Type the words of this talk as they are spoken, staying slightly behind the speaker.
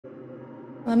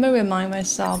Let me remind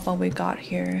myself what we got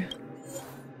here.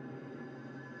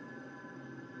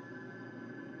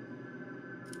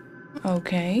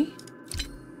 Okay.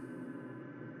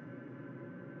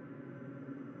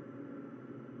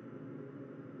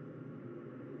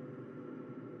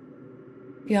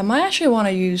 Yeah, I might actually want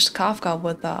to use Kafka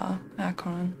with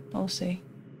Acheron. We'll see.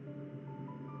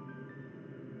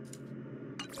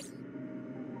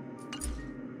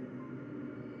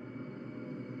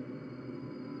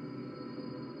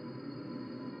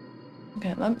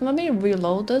 Okay, let me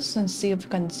reload this and see if we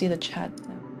can see the chat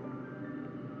now.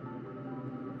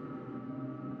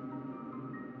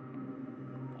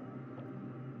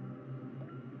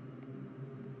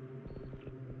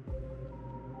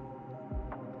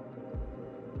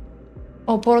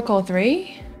 Oh, Protocol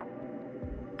 3?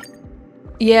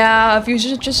 Yeah, if you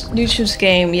just you choose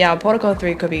game, yeah, Protocol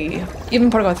 3 could be...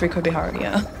 Even Protocol 3 could be hard,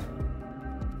 yeah.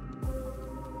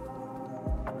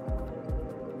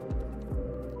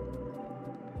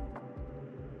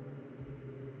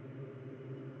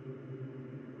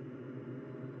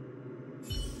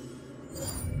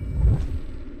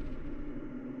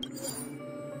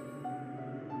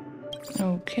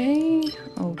 Okay,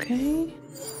 okay.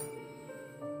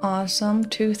 Awesome,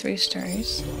 2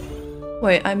 3-stars.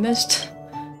 Wait, I missed...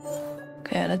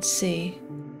 Okay, let's see.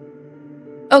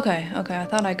 Okay, I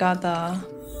thought I got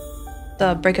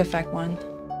the break effect one.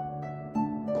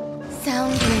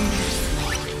 Sound lingers.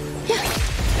 Yeah.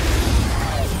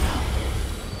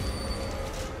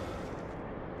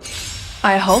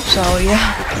 I hope so,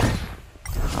 yeah.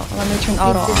 Oh, let me turn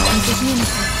auto on.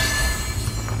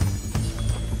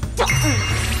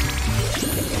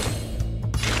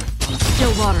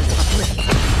 Still water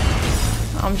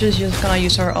uplift. I'm just gonna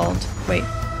use her ult. Wait.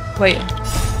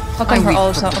 How come her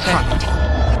ult's not okay?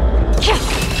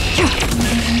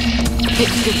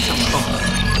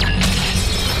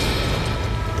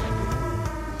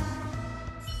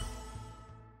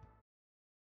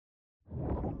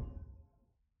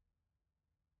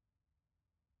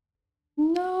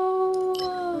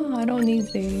 No, I don't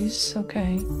need these.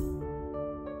 Okay.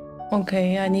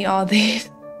 Okay, I need all these.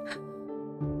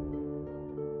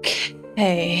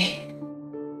 Okay.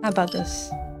 How about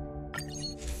this?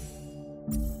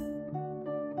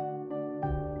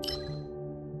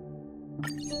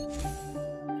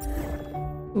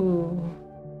 Ooh.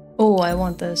 Oh, I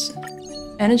want this.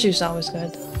 Energy is always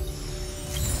good.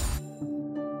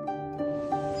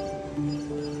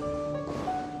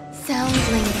 Sound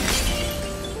lingers.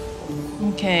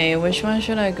 Okay, which one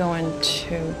should I go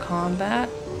into? Combat?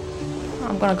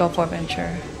 I'm gonna go for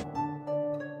Adventure.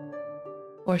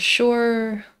 For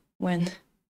sure, win.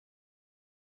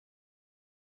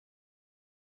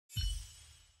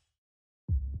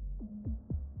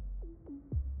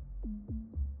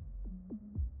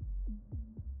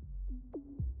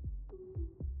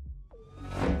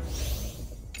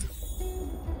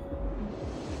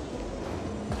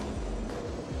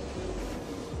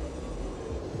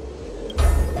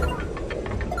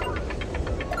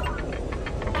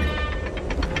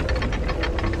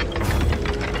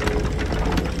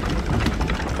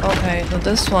 Okay, so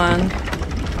this one.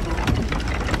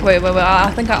 Wait,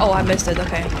 I think I missed it,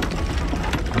 okay.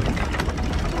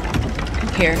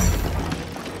 Here.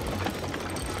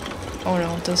 Oh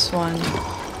no, this one.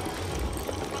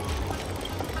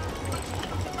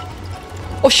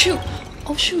 Oh shoot!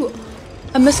 Oh shoot!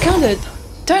 I miscounted!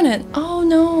 Darn it! Oh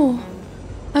no!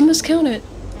 I miscounted!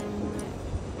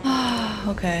 Ah,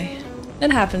 okay.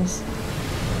 It happens.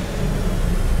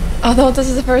 Although this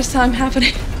is the first time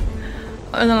happening.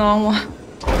 In a long one.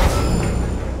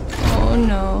 Oh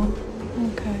no.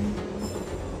 Okay.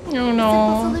 Oh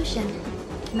no. Simple solution.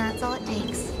 And that's all it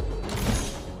takes.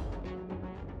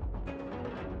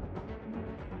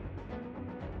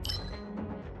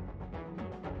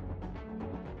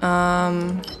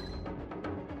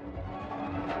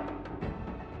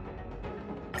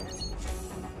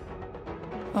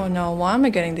 Oh no, why am I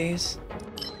getting these?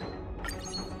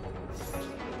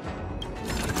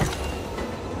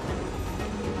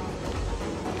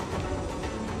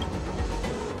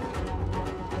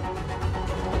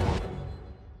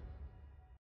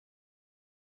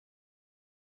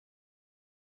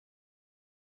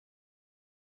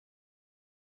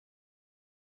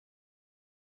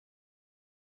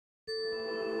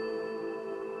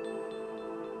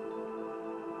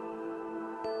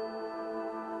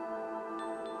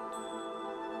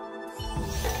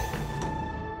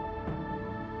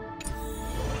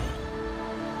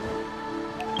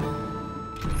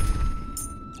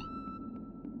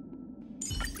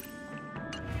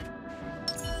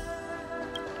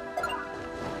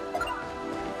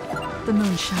 The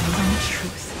moon shines on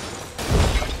truth.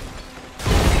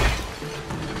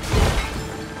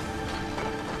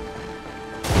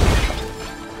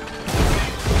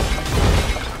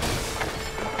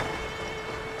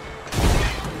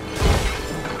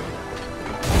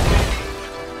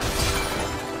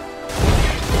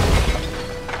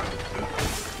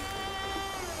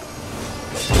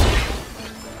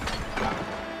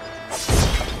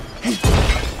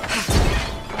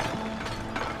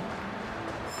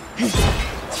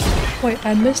 Wait,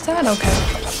 I missed that? Okay.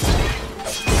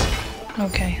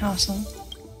 Okay, awesome.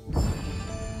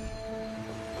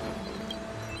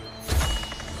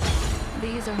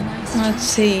 These are nice. Let's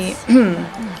see.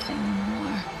 Nothing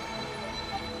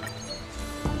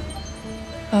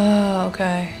more.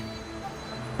 Okay.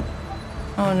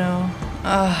 Oh no.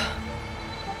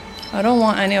 I don't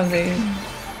want any of these.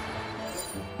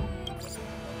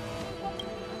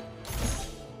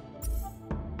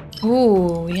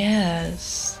 Ooh,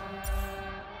 yes.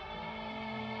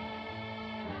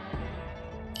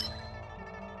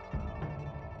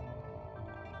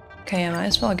 Okay, I might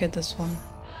as well get this one.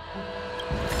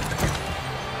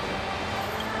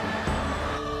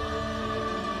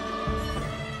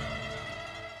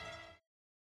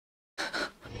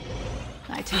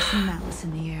 I taste some malice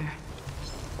in the air.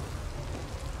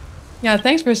 Yeah,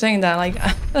 thanks for saying that. Like,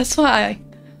 that's why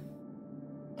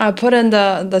I put in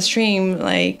the stream,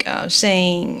 like,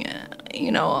 saying,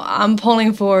 you know, I'm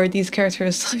pulling for these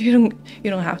characters, so you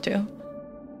don't have to.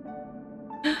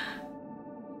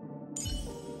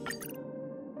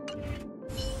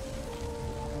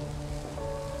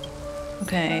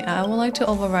 Okay, I would like to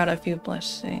override a few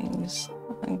blessings.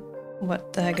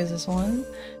 What the heck is this one?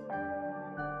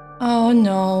 Oh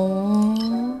no.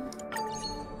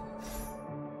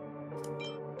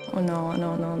 Oh no,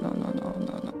 no, no, no, no, no,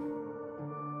 no,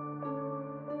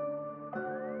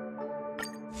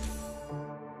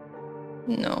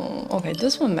 no. No. Okay,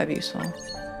 this one might be useful.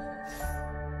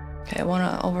 Okay, I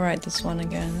wanna override this one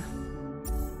again.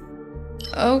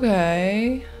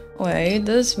 Okay. Wait,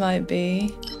 this might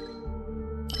be...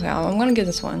 Okay, I'm gonna get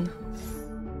this one.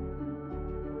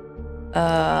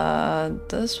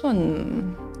 This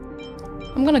one...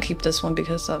 I'm gonna keep this one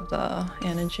because of the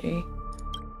energy.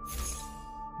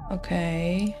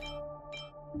 Okay.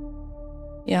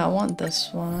 Yeah, I want this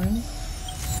one.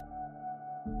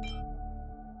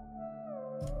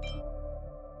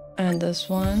 And this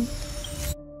one.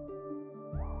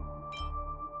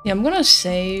 Yeah, I'm gonna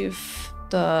save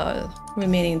the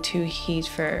remaining 2 heat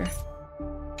for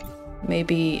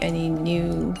maybe any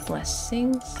new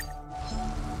blessings.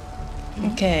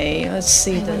 Okay, let's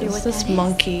see this. This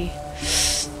monkey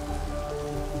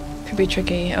could be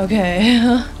tricky. Okay.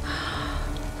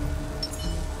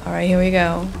 Alright, here we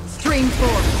go. Stream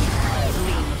forward.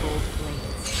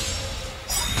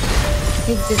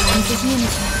 Existence is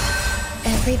unity.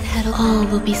 Every petal. All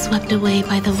will be swept away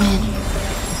by the wind.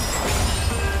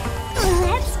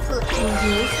 Let's put. Can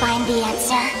you find the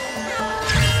answer?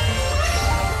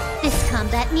 This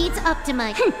combat needs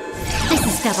optimizing. This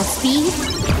is double speed.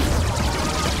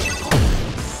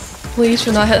 Please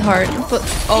do not hit hard. But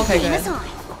okay, good.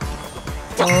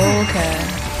 Okay.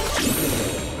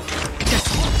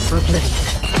 For oblivion.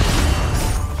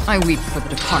 I weep for the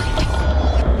departed.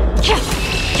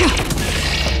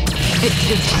 It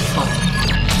is my fault.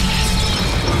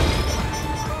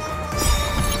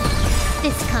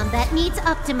 This combat needs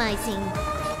optimizing.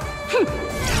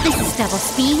 This is double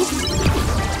speed.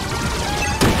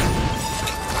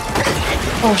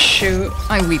 Oh shoot.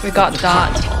 I weep. We got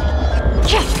that.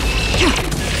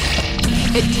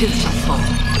 It is my fault.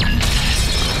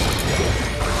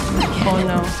 Oh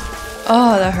no.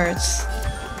 Oh, that hurts.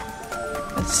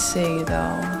 Let's see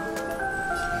though.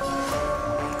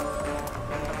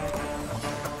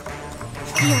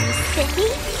 You're sticky?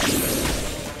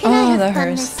 Oh, that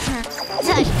hurts.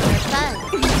 Touch for fun.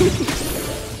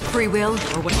 Free will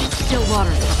or what? Still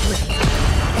waters of oblivion.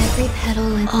 Every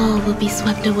petal and All will be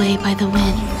swept away by the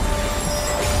wind.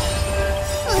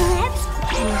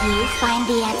 Can you find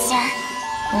the answer?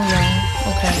 Oh no.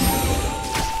 Okay.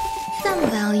 Some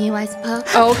value, I suppose.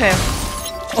 Oh, okay.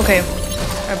 Okay.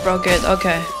 I broke it.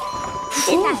 Okay.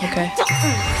 Whew, okay.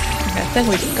 Okay, I think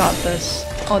we got this.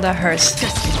 Oh, that hurts.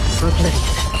 For oblivion.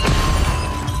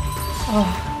 Oh.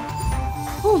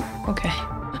 Whew, okay.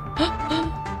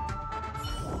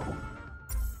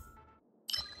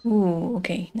 Ooh,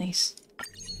 okay, nice.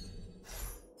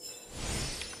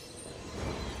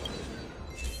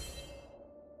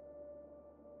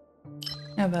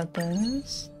 How about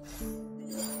this?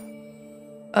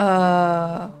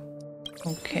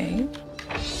 Okay.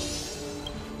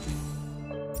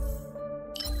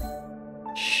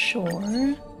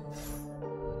 Sure.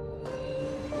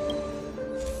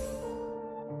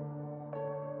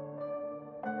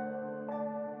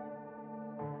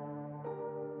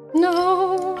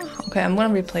 No! Okay, I'm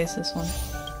gonna replace this one.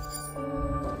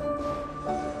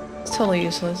 It's totally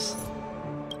useless.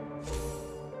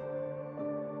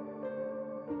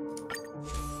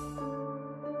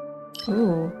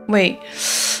 Ooh, wait.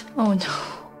 Oh no.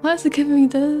 Why is it giving me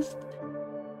this?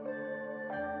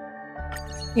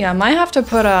 Yeah, I might have to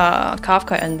put a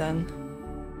Kafka in then.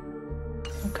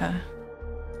 Okay.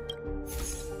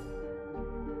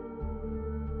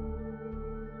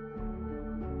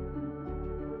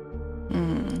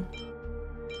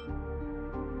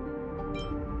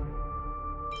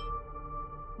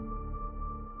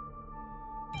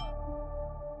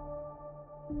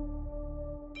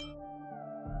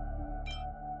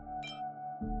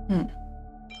 Hmm.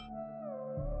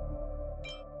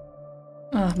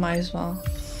 Oh, might as well.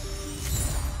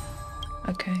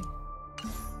 Okay.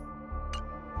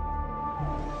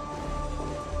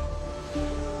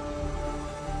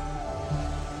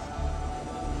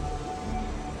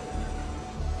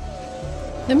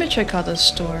 Let me check out the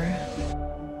store.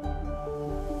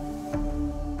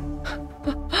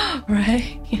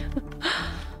 Right?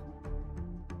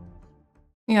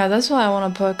 Yeah, that's why I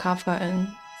want to put Kafka in.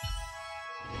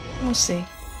 We'll see.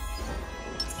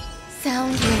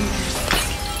 Sound ringers.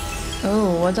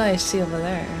 Oh, what do I see over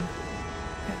there?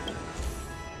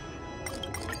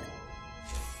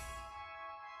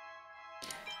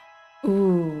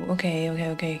 Ooh, okay.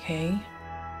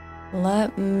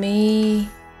 Let me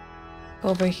go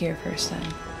over here first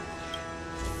then.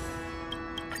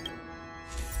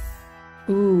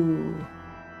 Ooh.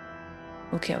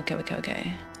 Okay.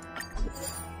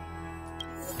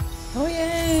 Oh,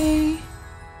 yay!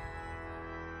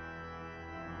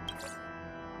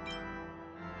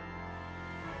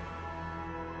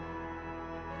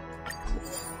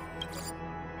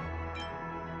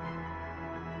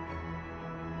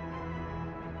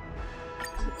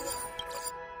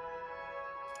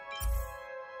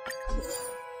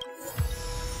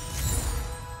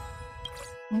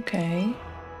 Okay.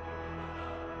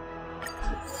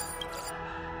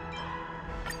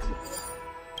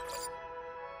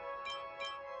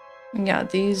 Yeah,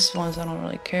 these ones I don't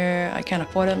really care. I can't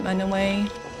afford them anyway.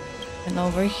 And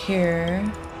over here...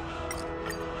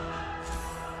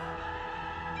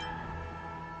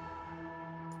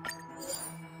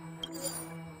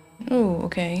 Ooh,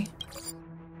 okay.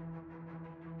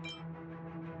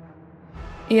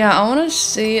 Yeah, I want to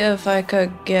see if I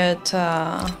could get,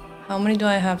 how many do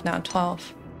I have now?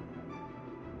 12.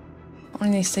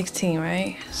 Only need 16,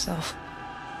 right? So...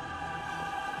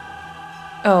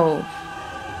 Oh.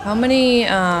 How many,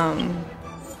 I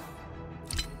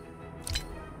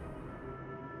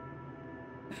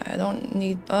don't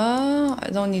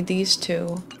need these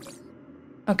two.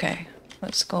 Okay,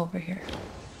 let's go over here.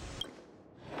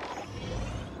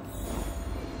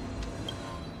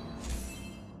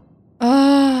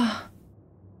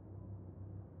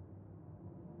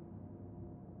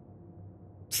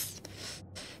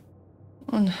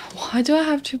 Why do I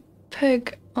have to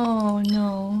pick? Oh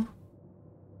no.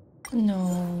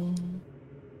 No.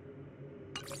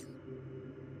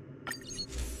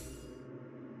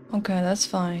 Okay, that's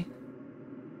fine.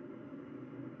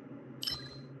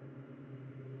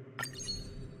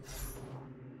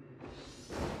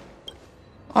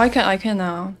 Oh, I can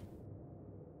now.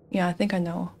 Yeah, I think I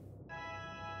know.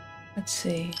 Let's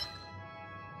see.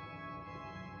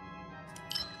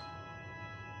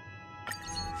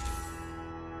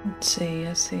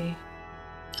 Let's see.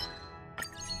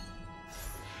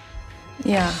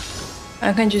 Yeah,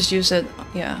 I can just use it,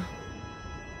 yeah.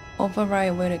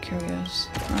 Override way to curious.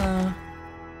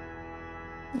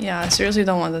 Yeah, I seriously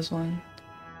don't want this one.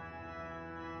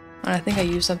 And I think I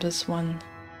used up this one.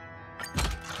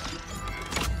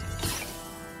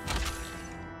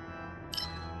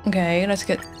 Okay, let's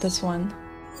get this one.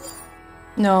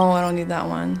 No, I don't need that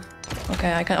one.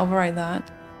 Okay, I can override that.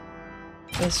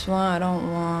 This one I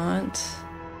don't want.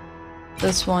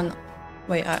 This one...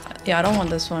 Wait, yeah, I don't want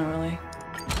this one really.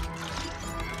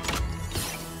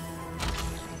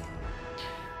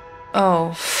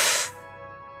 Oh.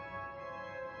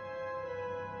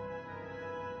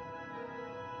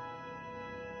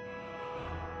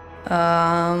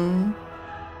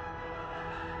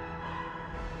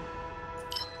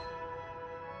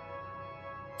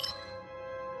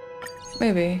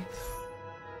 Maybe.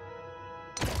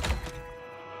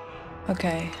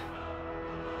 Okay.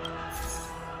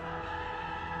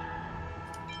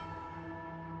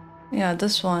 Yeah,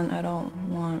 this one I don't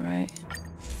want, right?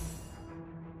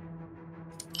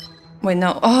 Wait,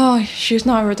 no. Oh, she's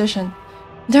not erudition.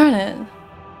 Darn it.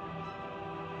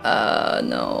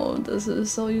 No, this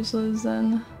is so useless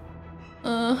then.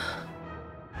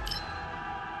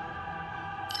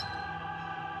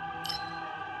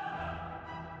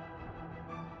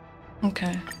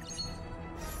 Okay.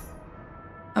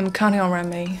 I'm counting on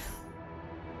Remy.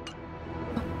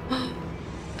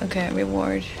 Okay,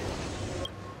 reward.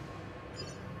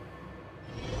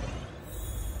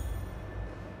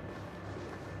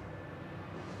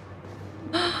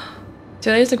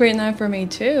 Today's a great night for me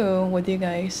too, with you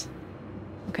guys.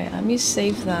 Okay, let me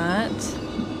save that.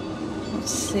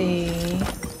 Let's see.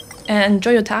 And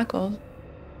enjoy your tacos.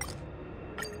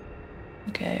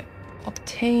 Okay,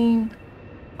 obtain.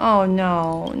 Oh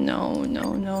no, no,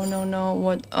 no, no, no, no.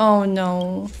 What? Oh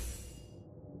no.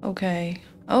 Okay,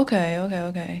 okay, okay,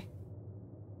 okay.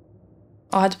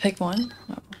 Oh, I had to pick one?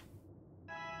 Oh.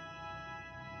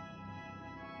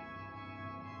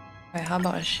 Okay, how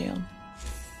about a shield?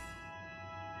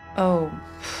 Oh,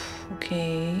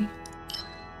 okay.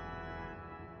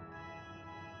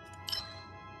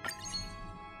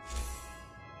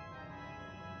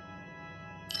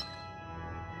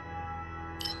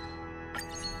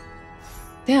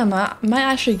 Damn, I might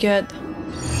actually get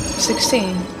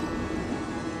 16.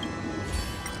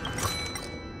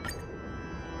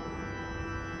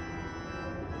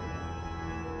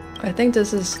 I think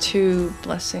this is 2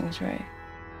 blessings, right?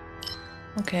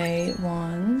 Okay,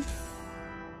 1.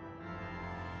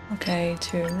 Okay,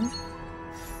 2.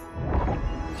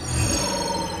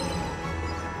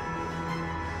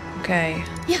 Okay.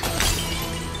 Yeah.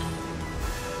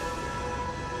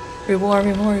 Reward,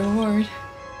 reward, reward.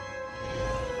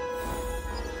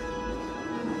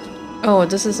 Oh,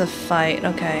 this is a fight.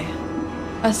 Okay.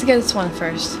 Let's get this one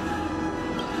first.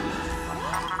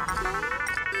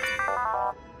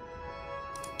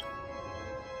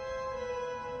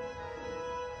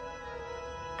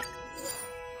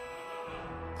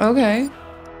 Okay.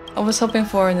 I was hoping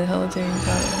for an agility,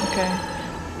 but okay.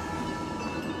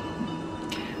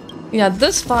 Yeah,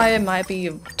 this fight might be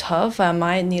tough. I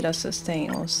might need a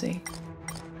sustain. We'll see.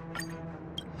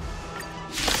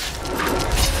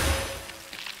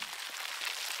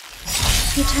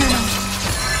 Eternal.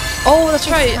 Oh, that's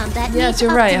right. Combat Yes, needs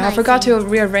you're right. I forgot to optimizing.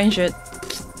 rearrange it.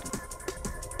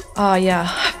 Yeah.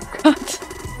 I forgot.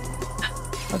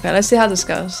 Okay, let's see how this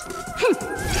goes.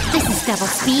 This is double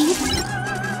speed.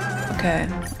 Okay,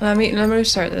 let me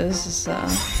restart this. This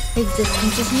is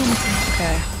Existence is unity.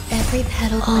 okay. Every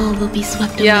petal. All will be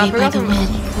swept Yeah, I away by forgot the to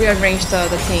wind. rearrange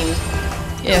the team.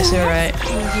 Yes, you're right.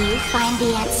 Will you find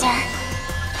the answer?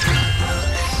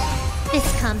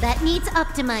 This combat needs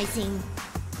optimizing.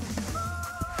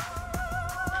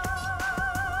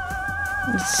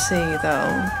 Let's see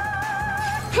though.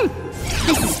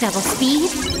 This is double speed.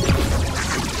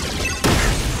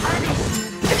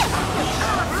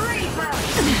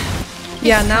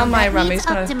 Yeah, now my combat Rami needs is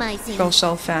gonna optimizing. go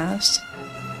so fast.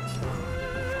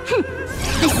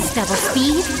 This is double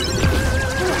speed.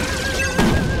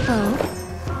 Oh,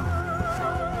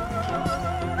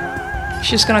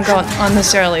 She's gonna go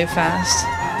unnecessarily fast.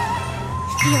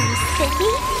 you're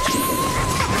silly.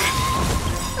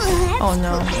 Oh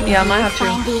no. Yeah, I might have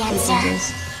Find the to answer. do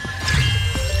this.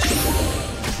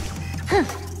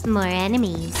 More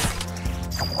enemies.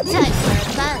 Time for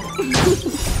a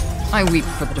buzz. I weep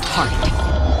for the departed.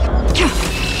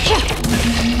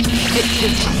 It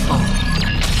is my fault.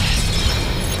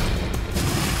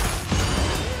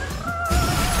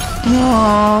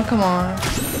 Oh, come on.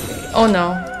 Oh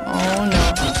no. Oh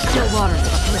no. Still water to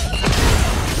uplift.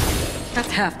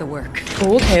 That's half the work.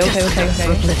 Oh, okay, okay, okay,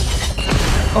 okay.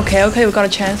 Okay, okay, we got a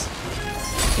chance.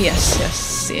 Yes,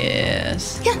 yes,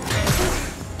 yes.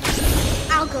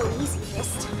 I'll go easy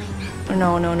this time.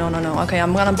 No, no, no, no, no. Okay,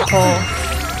 I'm gonna pull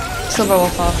Silver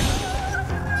Wolf off.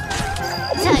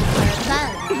 Time for a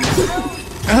buzz.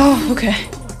 Oh, okay.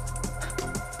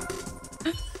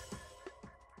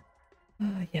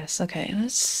 Yes, okay,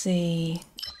 let's see.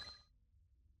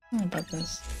 What about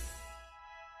this?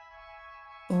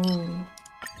 Ooh.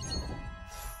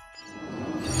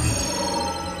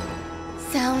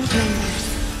 Sound lingers.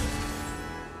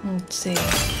 Let's see.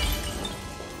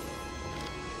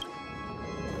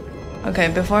 Okay,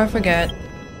 before I forget,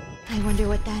 I wonder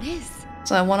what that is.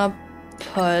 so I want to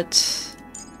put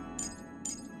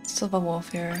Silver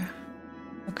Wolf here.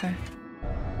 Okay.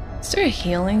 Is there a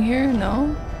healing here?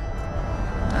 No?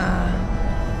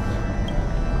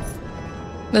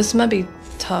 This might be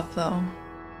tough though.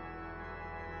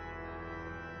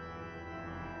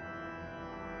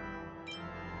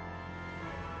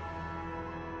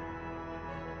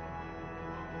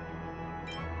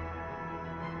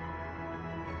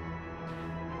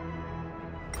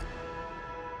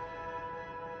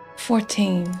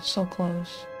 $14, so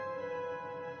close.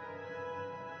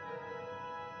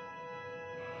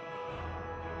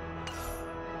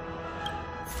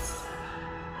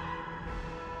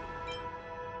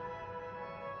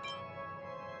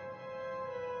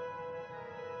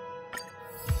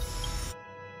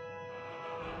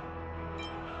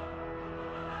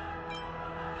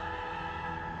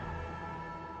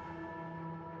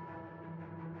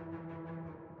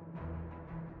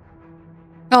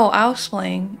 Oh, I'll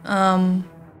explain.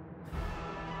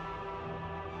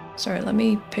 Sorry, let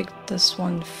me pick this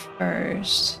one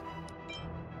first.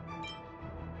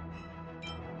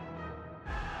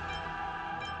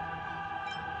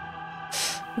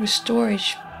 Restore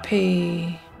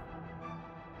HP.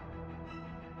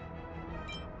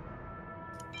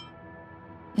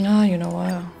 No, you know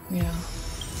what? Yeah.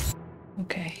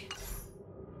 Okay.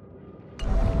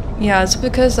 Yeah, it's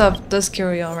because of this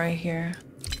curio right here.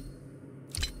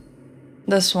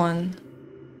 This one.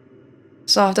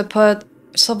 So I have to put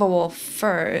Silver Wolf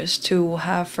first to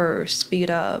have her speed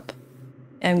up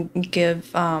and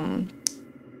give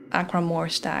Acheron more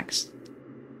stacks.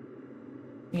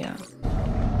 Yeah.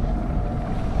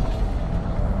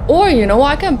 Or you know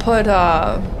what? I can put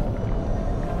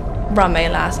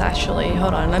Rame last actually.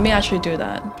 Hold on, let me actually do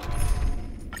that.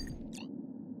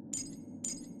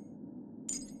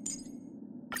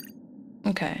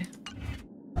 Okay.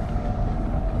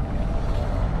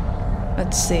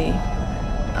 Let's see.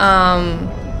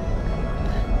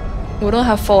 We don't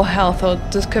have full health, so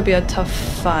this could be a tough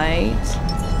fight.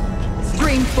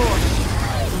 Stream forth.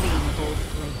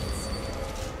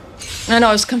 I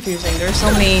know it's confusing. There's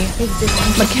so many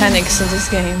mechanics in this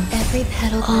game. Every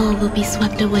petal, all will be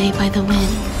swept away by the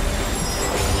wind.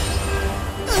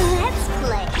 Let's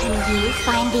play. Can you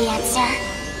find the answer?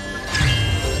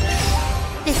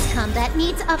 This combat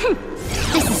needs up.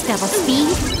 This is double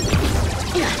speed.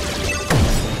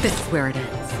 This is where it ends.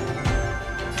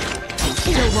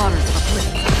 Still waters of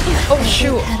oblivion. Oh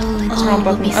shoot! Petal and Wrong all will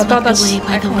button. be I thought swept that's away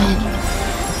by the Acheron. wind.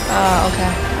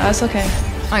 Okay. That's okay.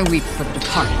 I weep for the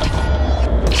departed.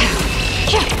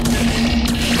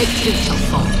 It too shall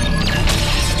fall.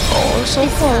 Oh, so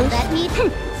This close. combat needs.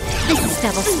 This is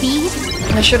double speed.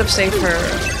 I should have saved her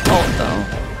ult though.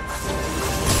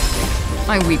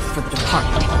 I weep for the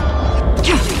departed.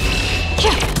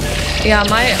 Yeah, I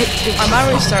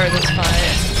might restart this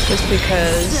fight just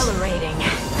because. Exhilarating.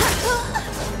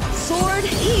 Sword,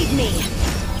 heed me.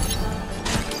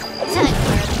 Time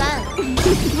for a fun.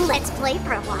 Let's play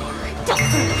for a while.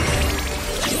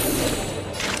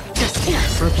 Just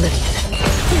for oblivion.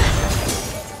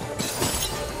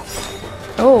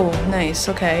 Oh, nice.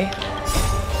 Okay.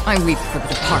 I weep for the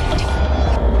departed.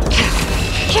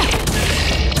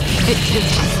 It too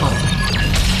shall fall.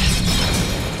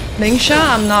 Lingsha,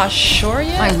 I'm not sure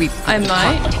yet. I weep for I the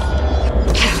might. departed.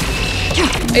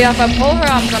 Yeah, if I pull her,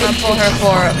 I'm gonna pull her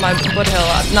for my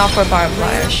Woodhill, not for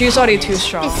Firefly. She's already too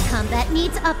strong. This combat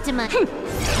needs optimization.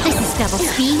 This is double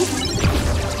speed.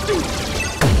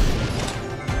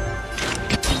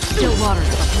 Still waters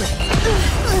of oblivion.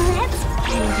 Let's.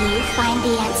 Can you find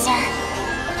the answer?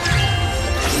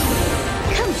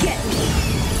 Come get me.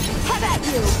 Have at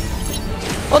you.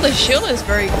 Oh, the shield is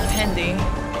very handy.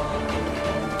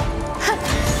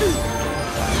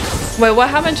 Wait, what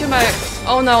happened to my?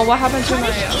 Oh no, what happened to my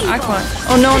Acheron?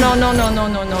 Oh no no no no no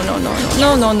no no no no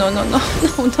no no no no no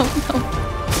no no no.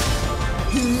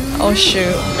 Oh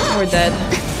shoot, we're dead.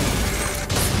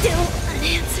 Still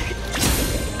unanswered.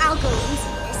 I'll go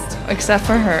easiest. Except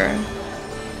for her.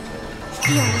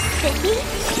 You're sticky?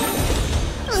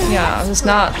 Yeah, it's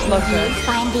not look Can you good.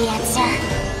 find the answer?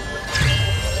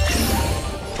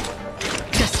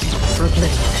 Just for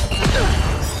oblivion.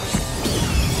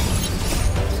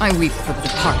 I weep for the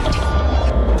departed.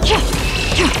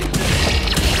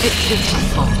 It too shall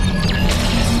fall.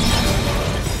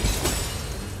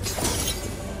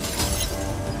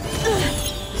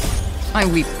 I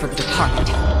weep for the departed.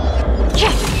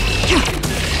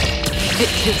 It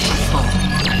too shall fall.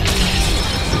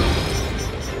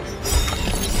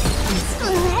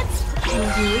 Let's. Can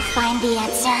you find the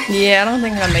answer? Yeah, I don't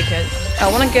think I'll make it.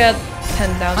 I want to get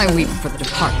I 10,000 weep for the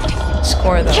departed.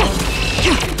 score though.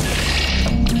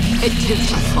 It too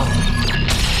shall fall.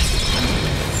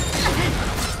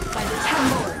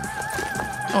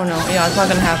 Oh no, yeah, it's not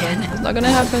gonna happen. It's not gonna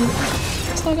happen.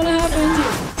 It's not gonna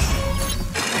happen.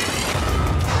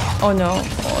 Oh no,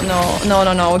 oh no, no,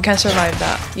 no, no, we can't survive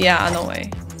that. Yeah, no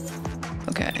way.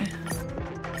 Okay.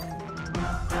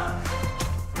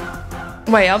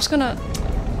 Wait, I was gonna...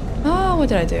 Oh, what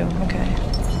did I do? Okay.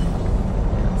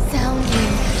 Sound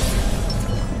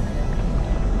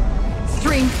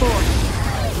Stream forth.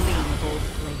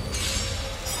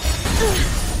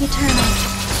 eternal.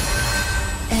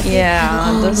 Every Yeah,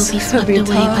 petal, all this will be could swept be away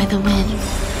tough. by the wind.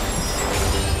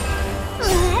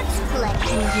 Let's play.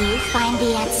 Can you find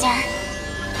the answer?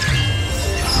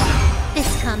 This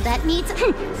combat needs.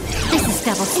 This is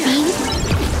double speed.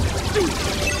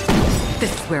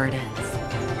 This is where it ends.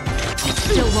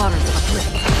 Still waters of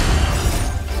oblivion.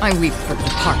 I weep for the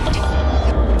departed.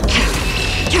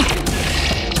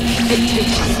 It too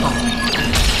shall fall.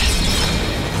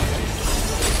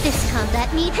 This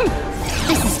combat need.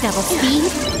 This is double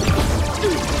speed.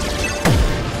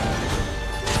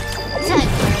 Time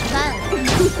for fun.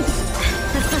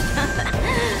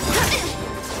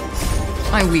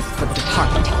 I weep for the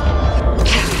departed.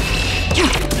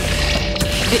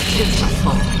 It is my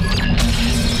fault.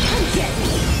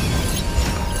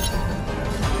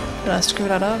 Did I screw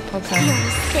that up? Okay.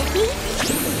 Spiffy.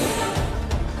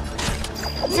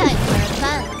 Time for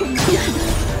fun.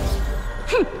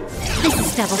 This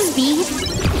is double speed.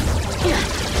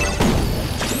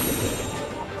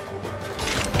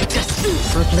 Just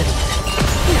for oblivion.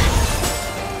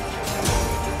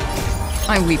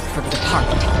 I weep for the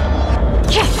departed.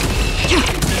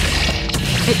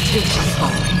 It is my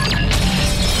fault.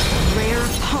 Rare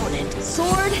opponent.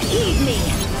 Sword, heed me.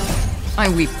 I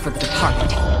weep for the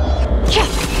departed.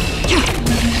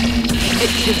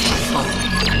 It is my fault.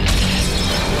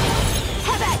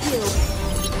 Have at you.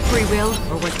 Free will,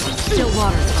 or was it still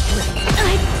waters of oblivion?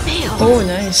 I failed. Oh,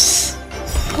 nice.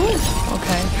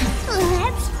 Okay.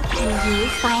 Can you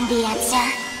find the answer?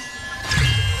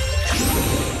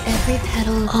 Every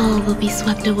petal, all will be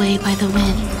swept away by the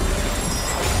wind.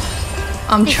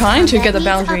 I'm This trying to get the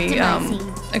combat boundary needs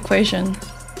optimizing. equation.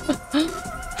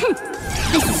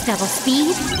 This is double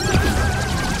speed.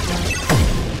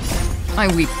 I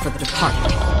weep for the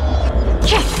departed.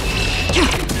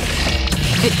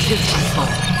 It is my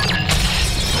fault.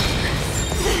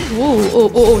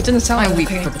 Oh, didn't sound I weep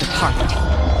okay. for the departed.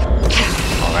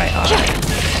 Alright.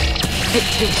 It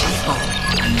is my fault.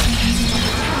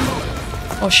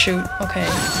 Oh shoot, okay.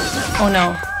 Oh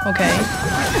no, okay.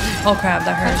 Oh crap,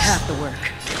 that That's hurts. half the work.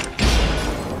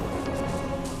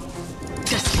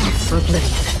 Just for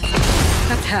oblivion.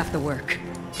 That's half the work.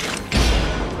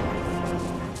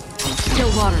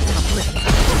 Still waters of oblivion.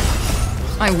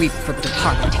 I weep for the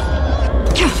departed.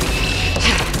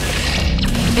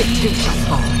 It is my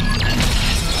fault.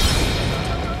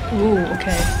 Ooh,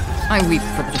 okay. I weep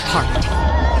for the departed.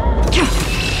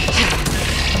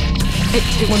 It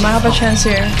is We might have a chance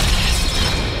here.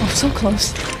 Oh, so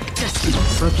close. just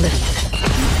for oblivion.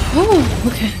 Oh,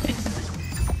 okay.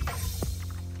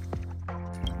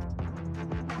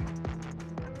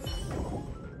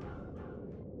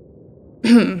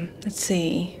 Let's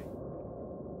see.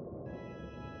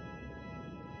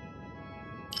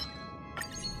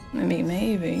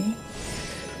 Maybe.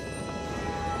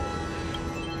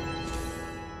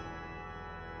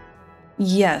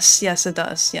 Yes, it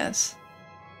does, yes.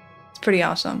 It's pretty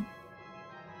awesome.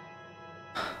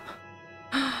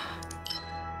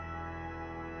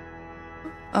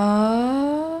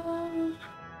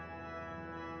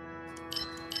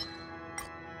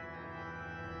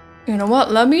 You know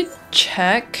what? Let me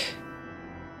check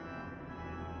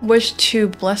which 2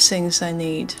 blessings I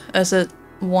need. Is it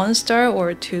 1 star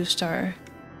or 2 star?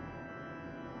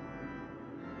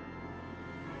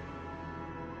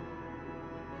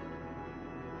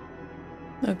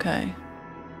 Okay.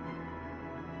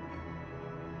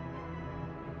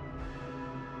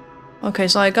 Okay,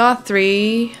 so I got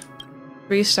 3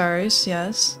 stars,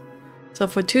 yes. So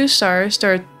for 2 stars,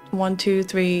 there are 1, 2,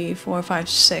 3, 4, 5,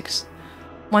 6.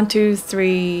 1, 2,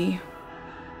 3.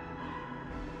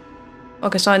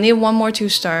 Okay, so I need 1 more 2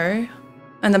 star,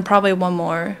 and then probably 1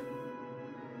 more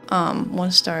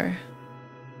 1 star.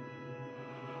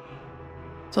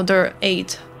 So there are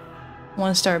 8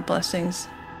 1 star blessings.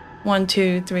 1,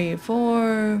 2, 3,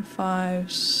 4,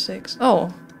 5, 6.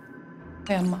 Oh,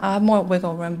 damn! I have more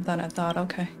wiggle room than I thought.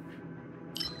 Okay.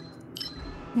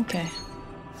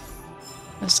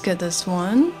 Let's get this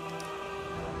one.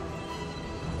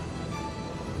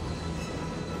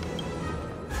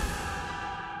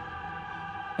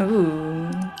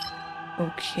 Ooh.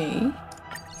 Okay.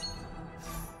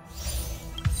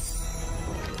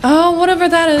 Oh, whatever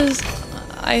that is.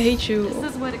 I hate you.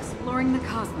 This is what exploring the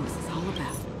cosmos is all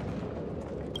about.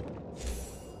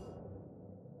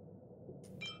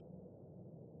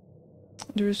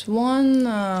 There's one,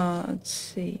 let's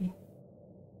see.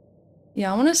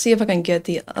 Yeah, I want to see if I can get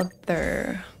the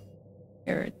other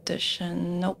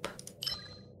edition. Nope.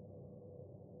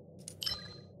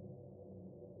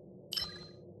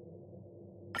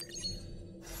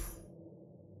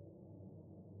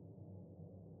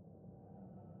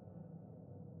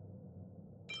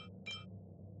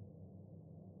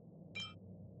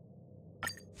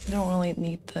 I don't really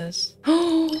need this.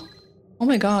 Oh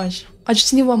my gosh. I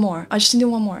just need 1 more.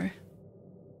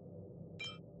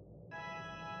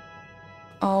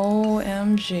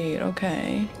 OMG,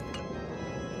 okay.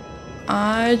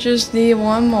 I just need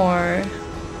 1 more.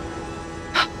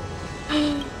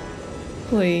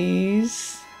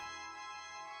 Please.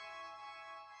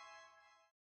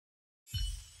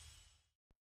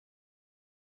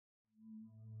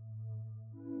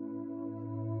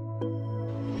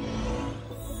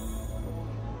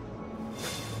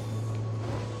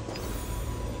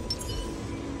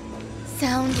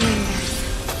 Sounding.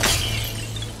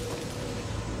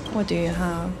 What do you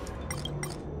have?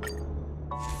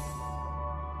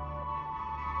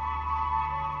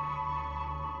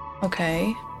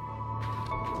 Okay.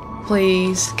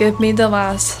 Please, give me the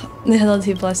last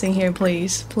nihility blessing here,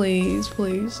 please. Please,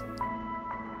 please.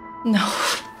 No.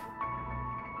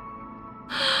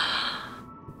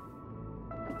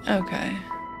 Okay.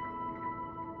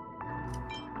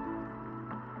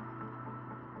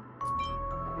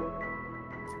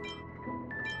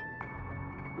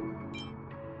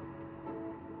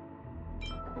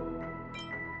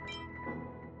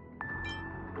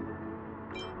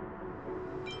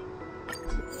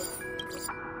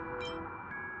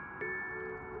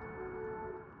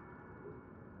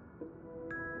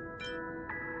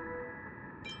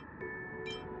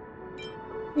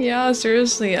 Yeah,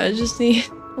 seriously, I just need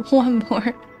one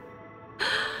more.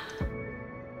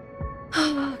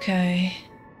 Okay.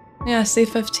 Yeah,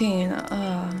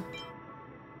 C15.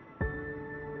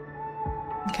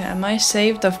 Okay, I might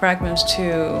save the fragments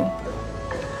too.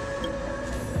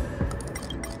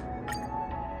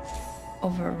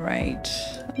 Overwrite.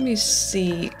 Let me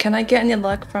see. Can I get any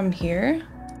luck from here?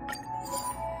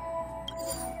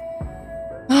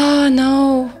 Oh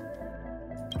no.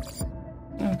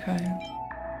 Okay.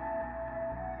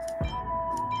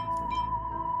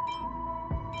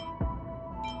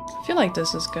 I feel like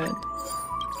this is good.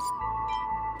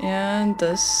 And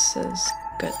this is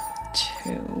good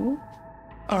too.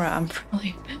 Alright, I'm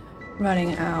probably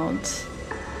running out.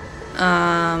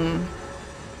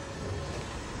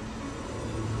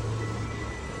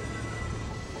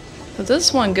 So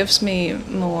this one gives me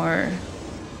more.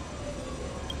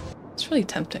 It's really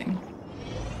tempting.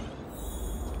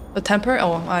 The temper?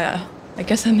 Oh, I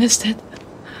guess I missed it.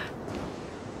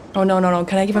 Oh no, no, no.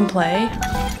 Can I even play?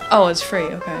 Oh, it's free.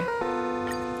 Okay.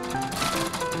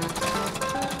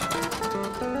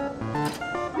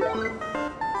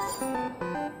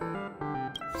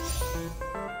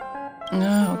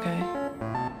 No, okay.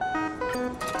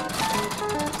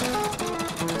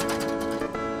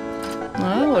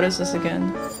 Oh, what is this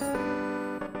again?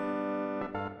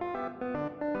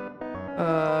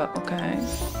 Okay.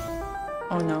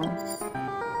 Oh no.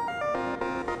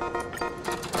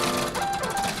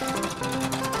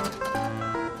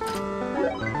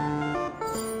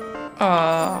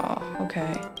 Oh,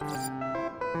 okay.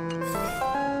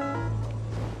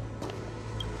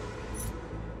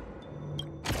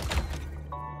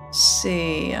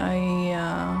 See,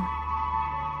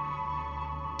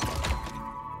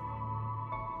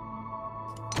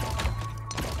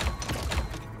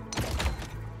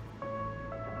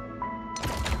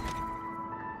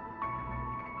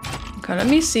 okay, let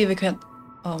me see if we can.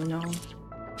 Oh no.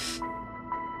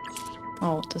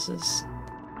 Oh, this is.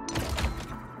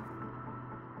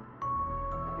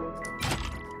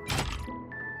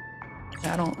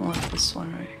 I don't want this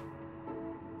one, right?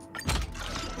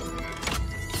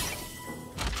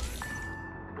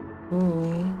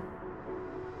 Ooh.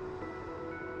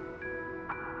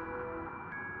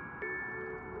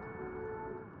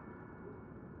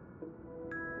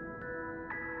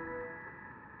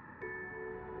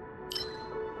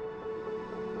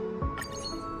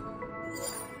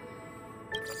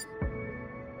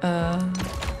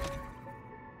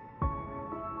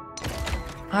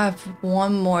 I have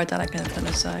one more that I can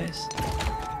fantasize.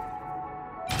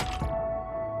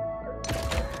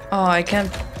 Oh, I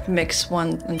can't mix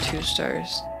 1 and 2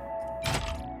 stars.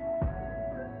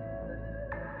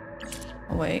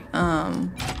 Oh, wait, oh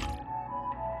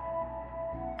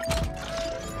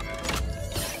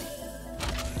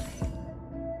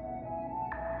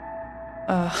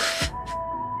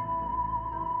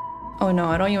no,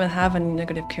 I don't even have any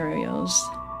negative curios.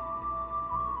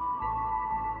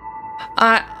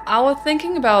 I was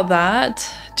thinking about that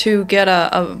to get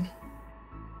a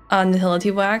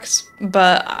nihility wax,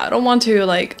 but I don't want to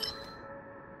like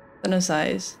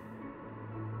fantasize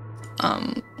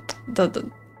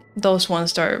those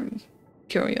one-star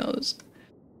curios.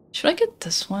 Should I get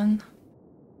this one?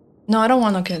 No, I don't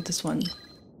want to get this one.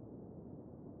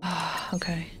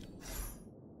 Okay.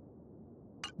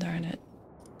 Darn it.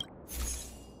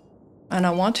 And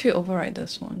I want to override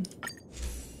this one.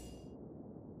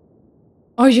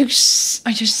 Are you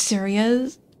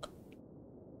serious?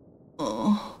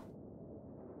 Oh.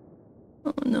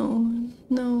 Oh no,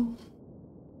 no.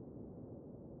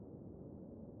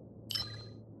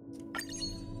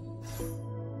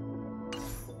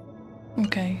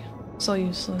 Okay, so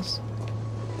useless.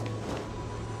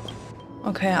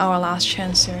 Okay, our last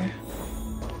chance here.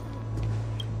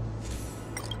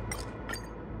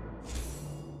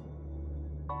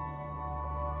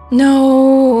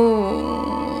 No.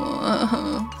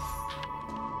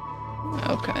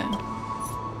 Okay.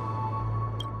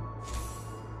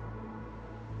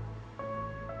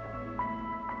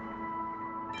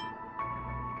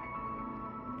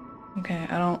 Okay,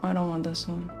 I don't want this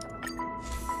one.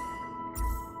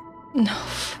 No.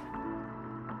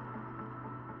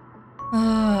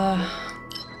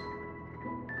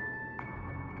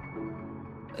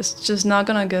 It's just not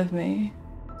gonna give me.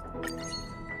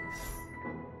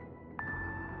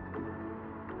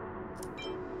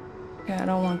 Okay, I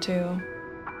don't want to.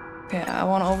 Okay, I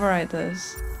want to override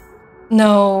this.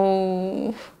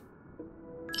 No.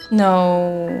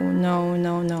 No, no,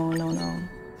 no, no, no, no.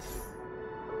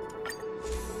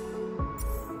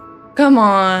 Come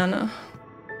on.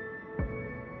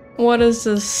 What is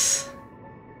this?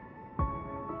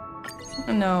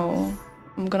 No.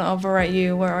 I'm gonna overwrite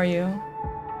you. Where are you?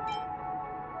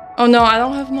 Oh no, I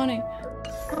don't have money.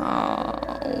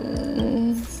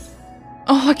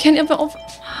 Oh, I can't even over.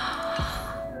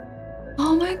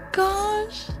 Oh my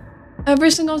gosh.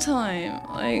 Every single time.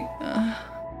 Like.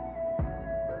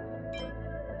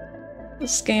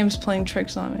 This game's playing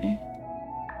tricks on me.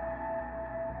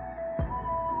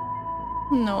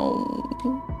 No.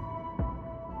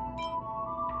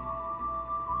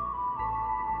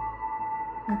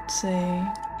 Let's see.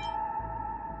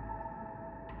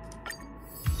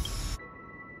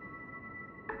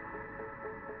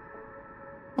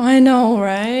 I know,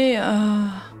 right?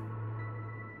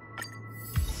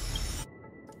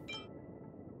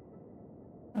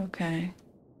 Okay.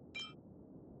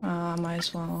 Might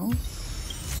as well.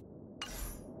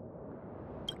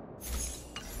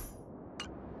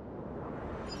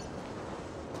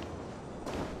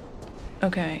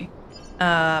 Okay.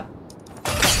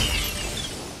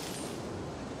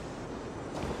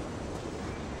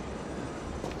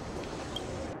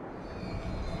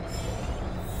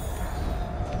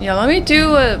 Yeah, let me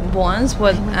do it once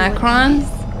with Acheron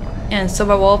and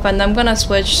Silver Wolf, and I'm gonna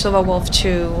switch Silver Wolf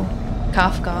to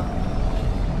Kafka.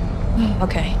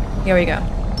 Okay, here we go.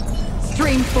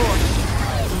 Stream 4.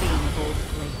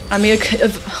 I mean,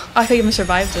 if I could even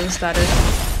survive this, that is.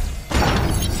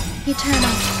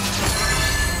 Eternal.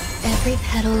 Every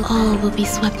petal, all will be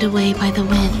swept away by the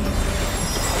wind.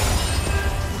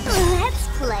 Let's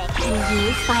play. Can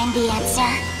you find the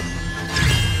answer?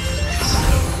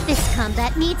 This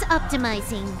combat needs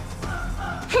optimizing.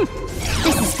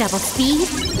 This is double speed.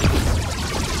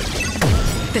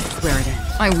 This is where it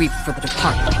ends. I weep for the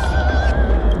departed.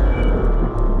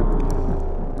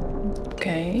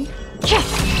 Okay.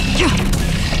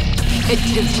 It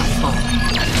too shall fall.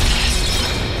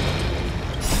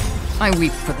 I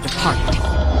weep for the departed.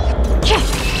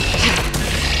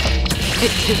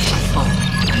 It too shall fall.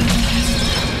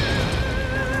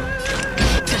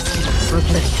 Destined for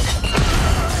oblivion.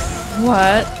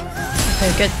 What?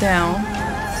 Okay, get down.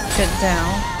 Get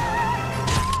down.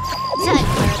 Time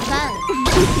for a bug.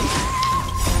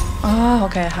 Oh,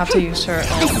 okay, I have to use her.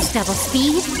 Oh. This is double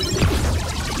speed.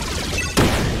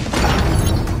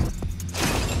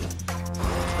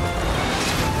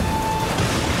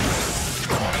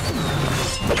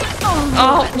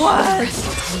 Oh, what?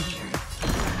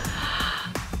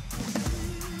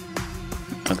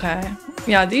 Okay.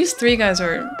 Yeah, these three guys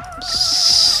are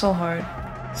so hard.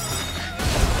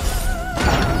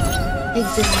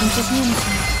 Existence is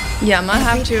unity. Yeah, I might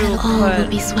have to All will put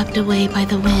be swept away by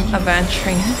the wind.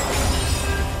 Aventurine.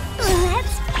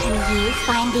 Can you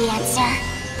find the answer?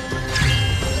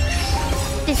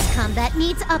 This combat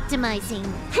needs optimizing.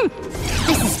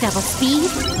 This is double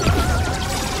speed.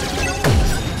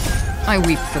 I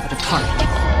weep for the departed.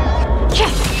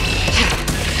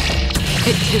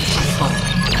 It too shall fall.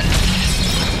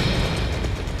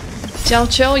 Jiao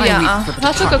Qiu, yeah,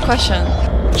 that's a good question.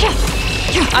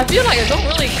 I feel like I don't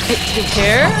really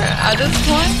care at this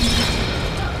point.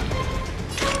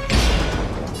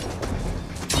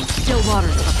 Still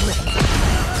waters of oblivion.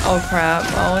 Oh crap,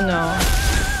 oh no.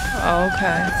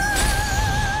 Okay.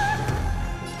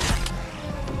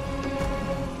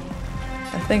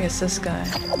 I think it's this guy.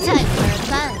 Time for a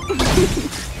bug.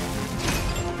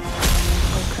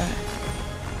 Okay.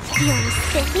 You're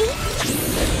spiffy?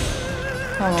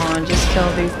 Come on, just kill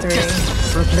these three.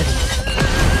 For oblivion.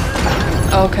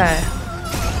 Okay.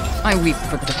 I weep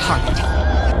for the departed.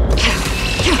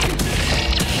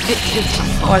 It too shall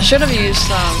fall. Oh, I should have used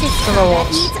This Silver combat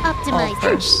Wolves needs optimizing.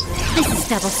 first. This is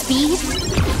double speed.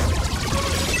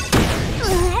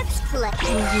 Let's play.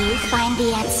 Can you find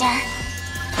the answer?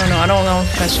 Oh no, I don't know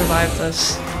if I survive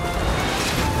this.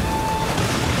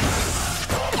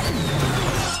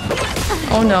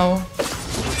 Oh no.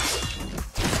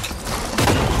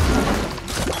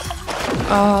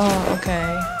 Oh,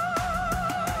 okay.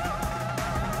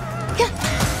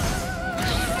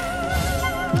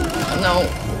 no.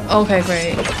 Okay,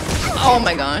 great. Oh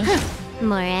my god.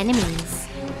 More enemies.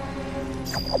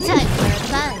 Time for a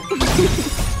fun.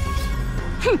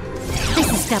 This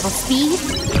is double speed.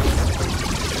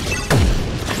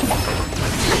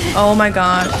 Oh my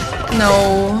god.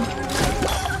 No.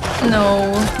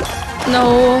 No. No.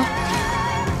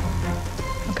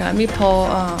 Okay, let me pull.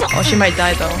 Oh, she might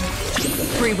die though.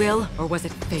 Free will, or was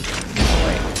it fate? Oh,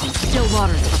 wait. Still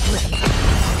waters uplifting.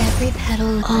 Every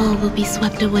petal, all will be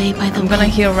swept away by the I'm gonna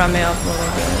wind. heal Rame up a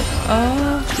little bit.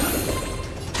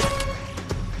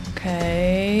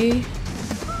 Okay.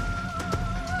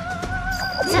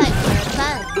 Time for a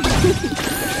fun.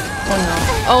 Oh no.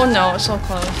 Oh no, so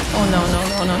close. Oh no, no,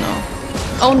 no, no, no.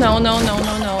 Oh no, no, no,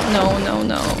 no, no, no, no,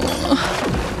 no.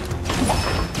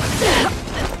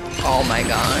 Oh my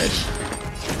gosh.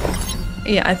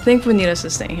 Yeah, I think we need a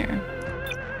sustain here.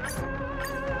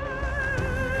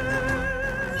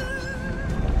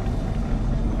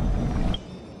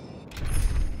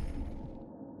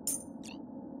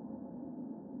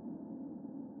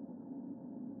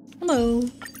 Hello.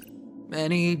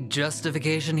 Any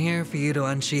justification here for you to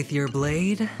unsheath your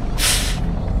blade?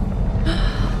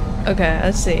 Okay,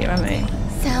 let's see, Rami.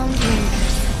 Sound lingers.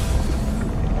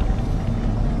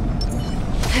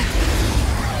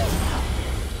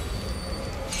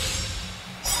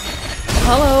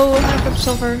 Hello, Hyper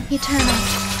Silver. Eternal.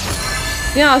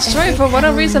 Yeah, sorry, Every for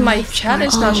whatever petal reason in my life chat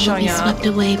is all not will showing be up. swept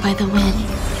away by the wind.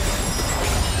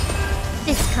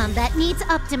 This combat needs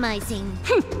optimizing.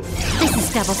 This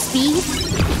is double speed.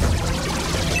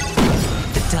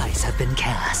 The dice have been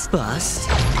cast. Bust.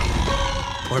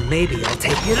 Or maybe I'll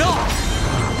take it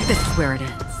off. This is where it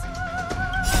ends.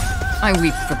 I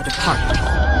weep for the departed.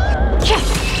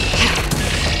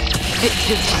 It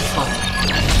too shall fall.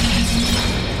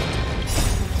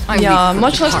 I Yeah, weep for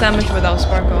much the less departed. damage without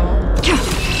Sparkle.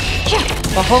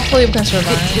 But hopefully we can It too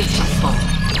survive. shall fall.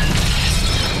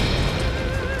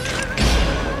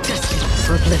 Destined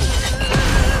for oblivion.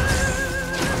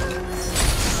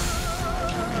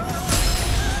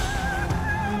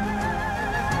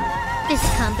 This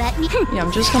combat needs. Yeah,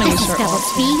 I'm just gonna This use is her double ult.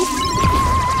 speed.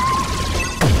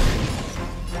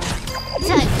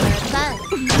 Time for fun.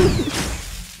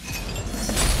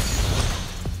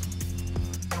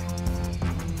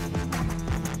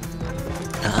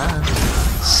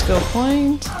 Skill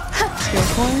point. Skill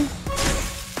point.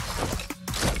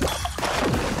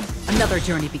 Another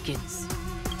journey begins.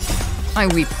 I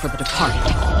weep for the departed.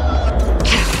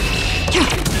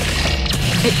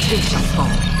 It too shall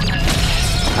fall.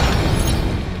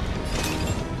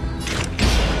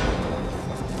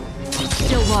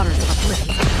 Still waters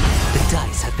uplifting. The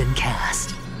dice have been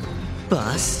cast.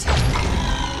 Bust.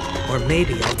 Or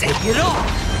maybe I'll take it off.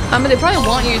 I mean, they probably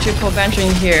want you to put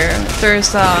Aventurine here.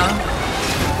 There's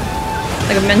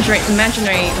like a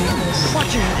imaginary.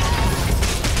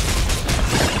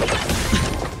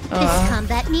 This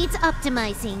combat needs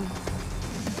optimizing.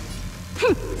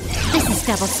 This is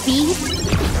double speed.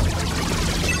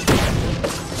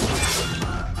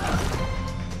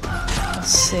 Let's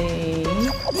see.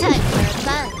 Time for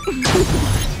fun.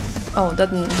 Oh, that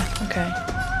didn't. Okay.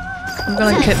 I'm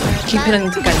gonna keep hitting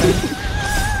together.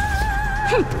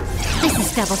 This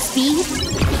is double speed.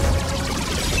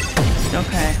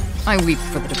 Okay. I weep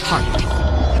for the departed.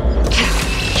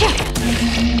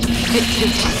 It too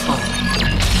shall fall.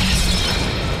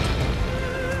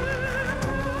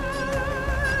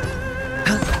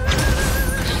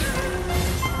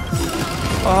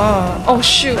 Oh. Oh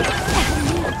shoot.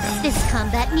 This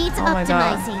combat needs Oh my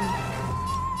God. optimizing.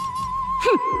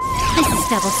 This is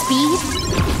double speed.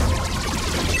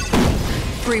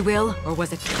 Free will, or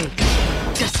was it fate?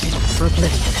 Destined for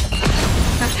oblivion.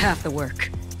 That's half the work.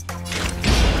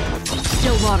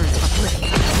 Still waters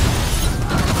uplifting.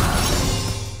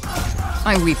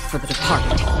 I weep for the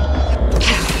departed.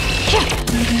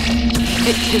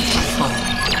 It too shall fall.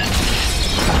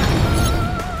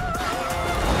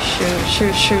 Shoot,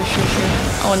 shoot, shoot, shoot, shoot.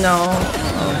 Oh no.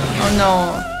 Oh no.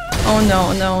 Oh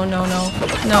no, no, no, no.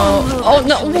 No. Oh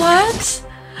no, what?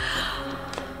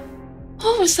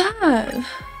 What was that?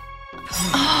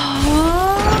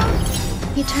 Oh.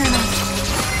 Eternal.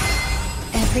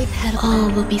 Every petal, all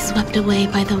will be swept away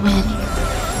by the wind.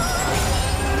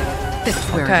 This is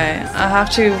where Okay, I have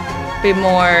to be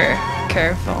more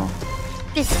careful.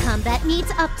 This combat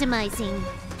needs optimizing.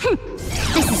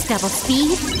 This is double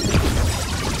speed.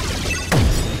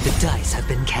 The dice have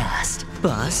been cast.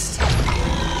 Bust.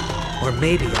 Or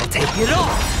maybe I'll take it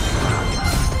off.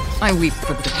 I weep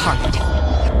for the departed.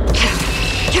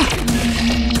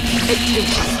 It too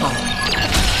shall fall.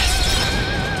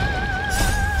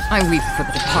 I weep for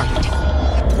the departed.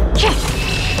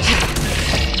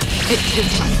 It too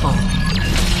shall fall.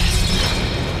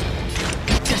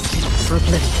 Destined for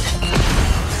oblivion.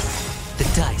 The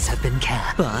dice have been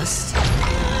cast. Bust.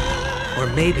 Or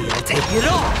maybe I'll take it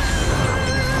all.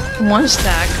 One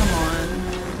stack, come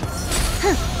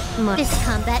on. This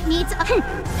combat needs a...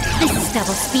 This is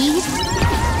double speed.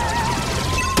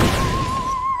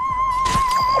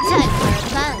 Time for a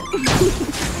fun.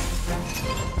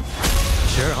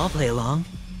 Sure, I'll play along.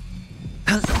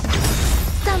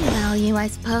 Some value, I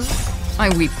suppose. I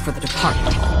weep for the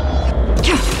departed.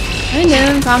 Hey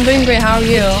Nim, I'm doing great, how are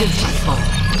you? It too shall fall.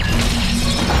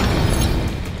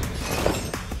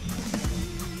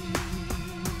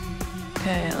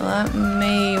 Okay, let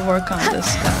me work on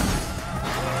this guy.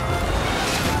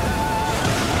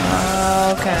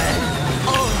 Okay.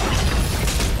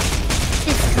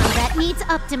 This combat needs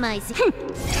optimizing.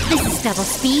 This is double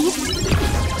speed.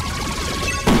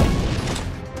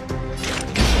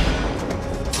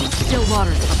 Still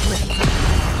waters uplift.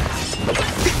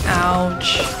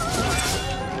 Ouch.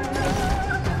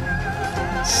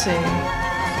 Let's see.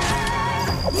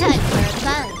 Time for a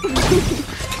fun.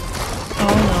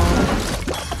 Oh no.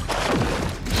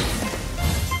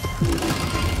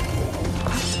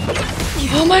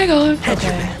 Oh my god. Hedge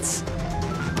your Okay. bets.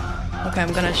 Okay,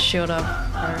 I'm gonna shield up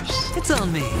first. It's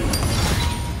on me.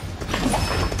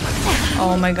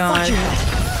 Oh my Watch god. your head.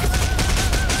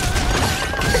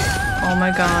 Oh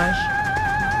my gosh.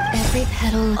 Every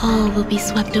petal, all will be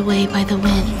swept away by the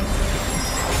wind.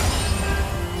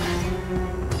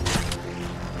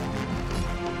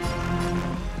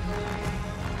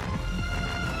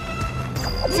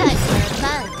 Time for a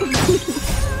fun.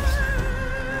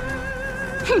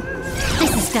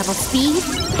 This is double speed.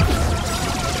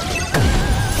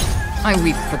 I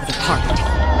weep for the departed.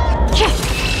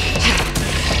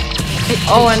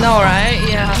 Oh, I know, right?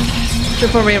 Yeah.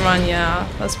 Triple rerun, yeah.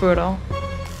 That's brutal.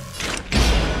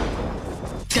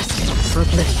 Destined for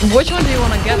oblivion. Which one do you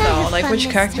want to get Can I though? have Like fun which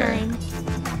this character? time?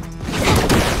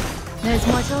 There's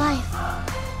more to life.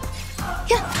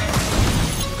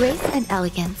 Grace and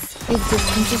elegance.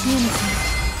 Existence is unity.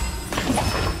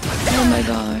 Oh my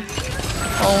god.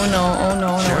 Oh no, oh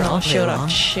no, Sure, no, no. I'll Shield play up, along.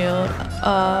 shield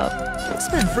up.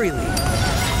 Spend freely.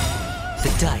 The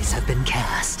dice have been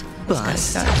cast.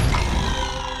 Bust.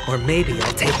 Guy. Or maybe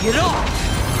I'll take it all.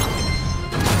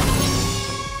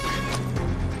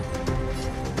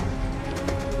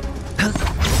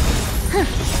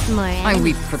 More I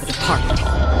weep for the departed.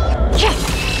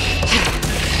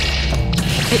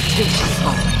 It too shall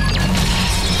fall.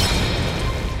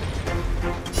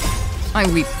 I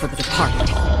weep for the departed.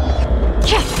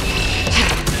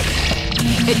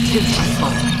 It too shall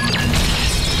fall.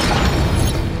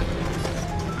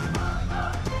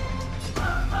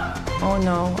 Oh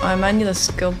no, I might need a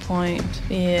skill point.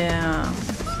 Yeah.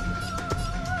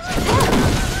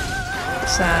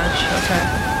 Sag, okay.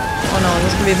 Oh no,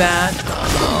 this could be bad.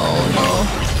 Oh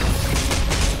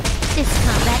This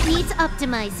combat needs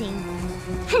optimizing.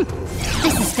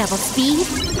 This is double speed.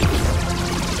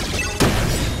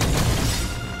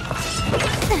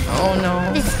 no. Oh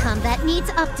no. This combat needs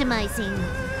optimizing.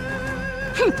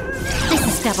 This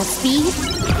is double speed.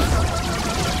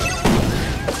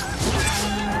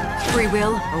 Free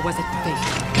will, or was it fate?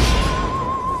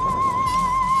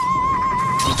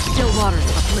 Still waters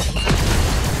uplift.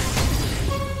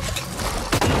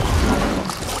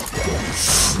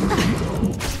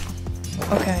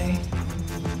 Okay.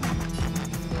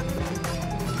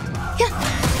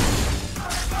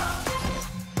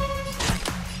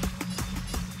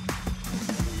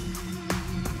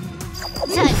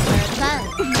 Time for a fun.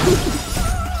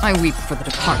 I weep for the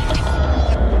departed.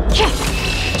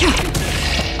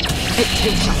 It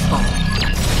too shall fall.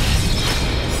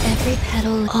 Every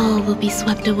petal, all will be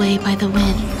swept away by the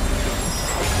wind.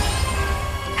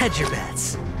 Hedge your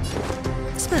bets.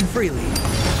 Spend freely.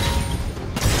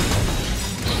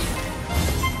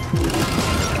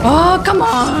 Oh, come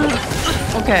on.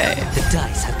 Okay. The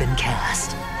dice have been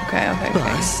cast. Okay, okay, okay.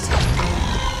 Bust.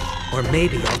 Or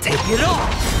maybe I'll take it all.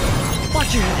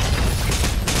 Watch your head.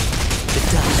 The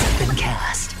dice have been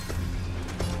cast.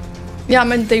 Yeah, I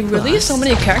mean, they released so Bust.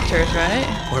 many characters, right?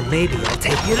 Or maybe I'll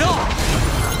take it all.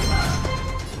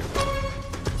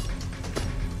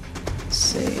 Let's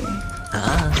see.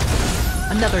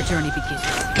 Another journey begins.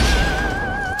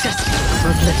 Destined for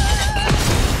oblivion.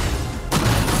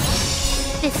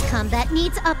 This combat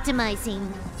needs optimizing.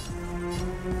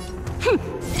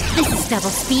 This is double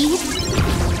speed.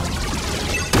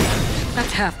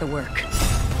 That's half the work.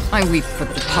 I weep for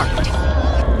the departed.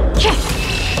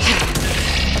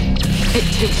 It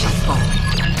too shall fall.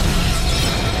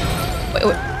 Wait,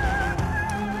 wait.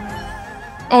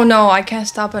 Oh no, I can't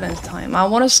stop it in time. I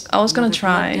was gonna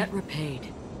try Debt repaid.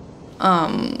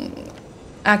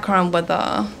 Acheron with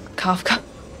Kafka.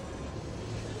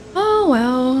 Oh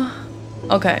well.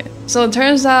 Okay, so it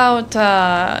turns out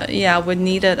yeah, we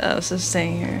needed a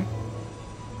sustain here.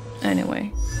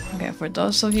 Anyway, okay, for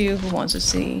those of you who want to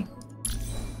see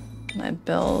my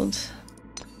build,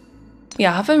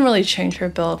 yeah, I haven't really changed her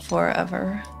build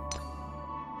forever.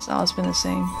 It's always been the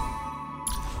same.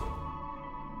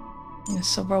 The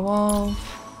silver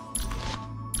wolf.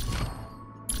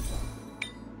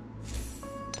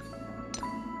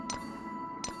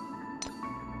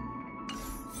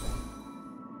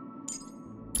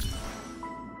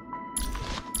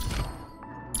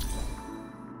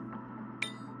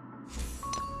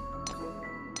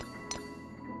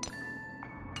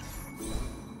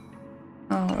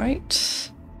 All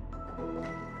right.